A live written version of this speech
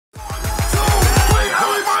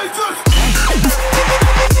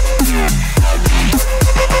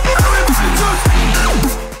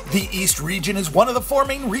East region is one of the four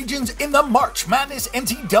main regions in the March Madness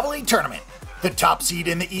NCAA Tournament. The top seed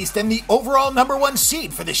in the East and the overall number one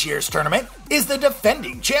seed for this year's tournament is the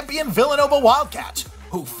defending champion Villanova Wildcats,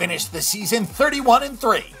 who finished the season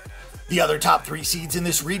 31-3. The other top three seeds in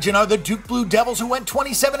this region are the Duke Blue Devils, who went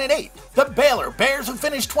 27-8, the Baylor Bears, who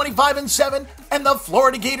finished 25-7, and the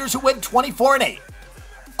Florida Gators, who went 24-8.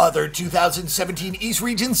 Other 2017 East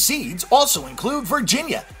Region seeds also include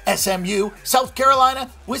Virginia, SMU, South Carolina,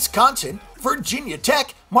 Wisconsin, Virginia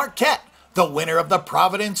Tech, Marquette, the winner of the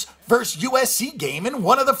Providence vs. USC game in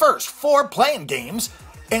one of the first four play-in games,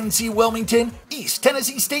 NC Wilmington, East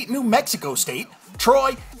Tennessee State, New Mexico State,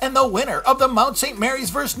 Troy, and the winner of the Mount St. Mary's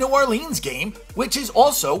vs. New Orleans game, which is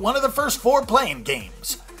also one of the first four play-in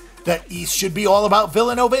games. The East should be all about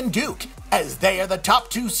Villanova and Duke, as they are the top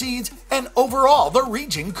two seeds, and overall the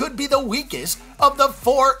region could be the weakest of the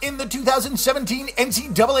four in the 2017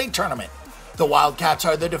 NCAA Tournament. The Wildcats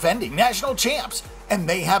are the defending national champs, and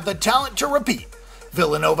they have the talent to repeat.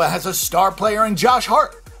 Villanova has a star player in Josh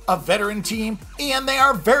Hart, a veteran team, and they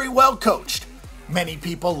are very well coached. Many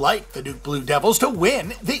people like the Duke Blue Devils to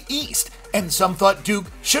win the East, and some thought Duke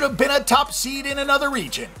should have been a top seed in another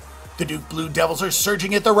region. The Duke Blue Devils are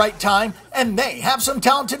surging at the right time, and they have some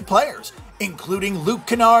talented players, including Luke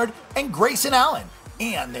Kennard and Grayson Allen,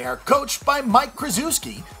 and they are coached by Mike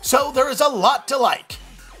Krzyzewski, so there is a lot to like.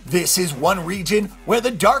 This is one region where the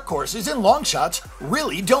dark horses and long shots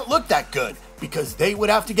really don't look that good, because they would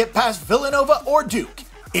have to get past Villanova or Duke.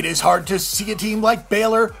 It is hard to see a team like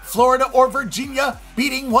Baylor, Florida, or Virginia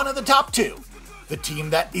beating one of the top two. The team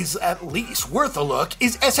that is at least worth a look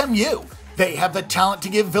is SMU. They have the talent to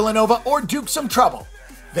give Villanova or Duke some trouble.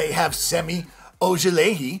 They have Semi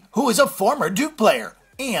Ojeleye, who is a former Duke player,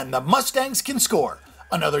 and the Mustangs can score.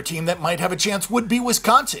 Another team that might have a chance would be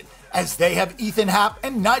Wisconsin, as they have Ethan Happ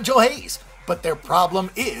and Nigel Hayes, but their problem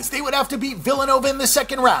is they would have to beat Villanova in the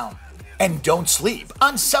second round. And don't sleep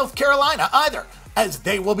on South Carolina either, as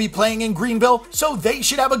they will be playing in Greenville, so they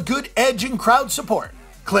should have a good edge in crowd support.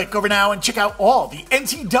 Click over now and check out all the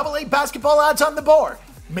NCAA basketball odds on the board.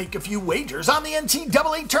 Make a few wagers on the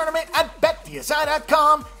NCAA tournament at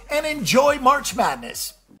betdsi.com and enjoy March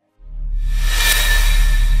Madness.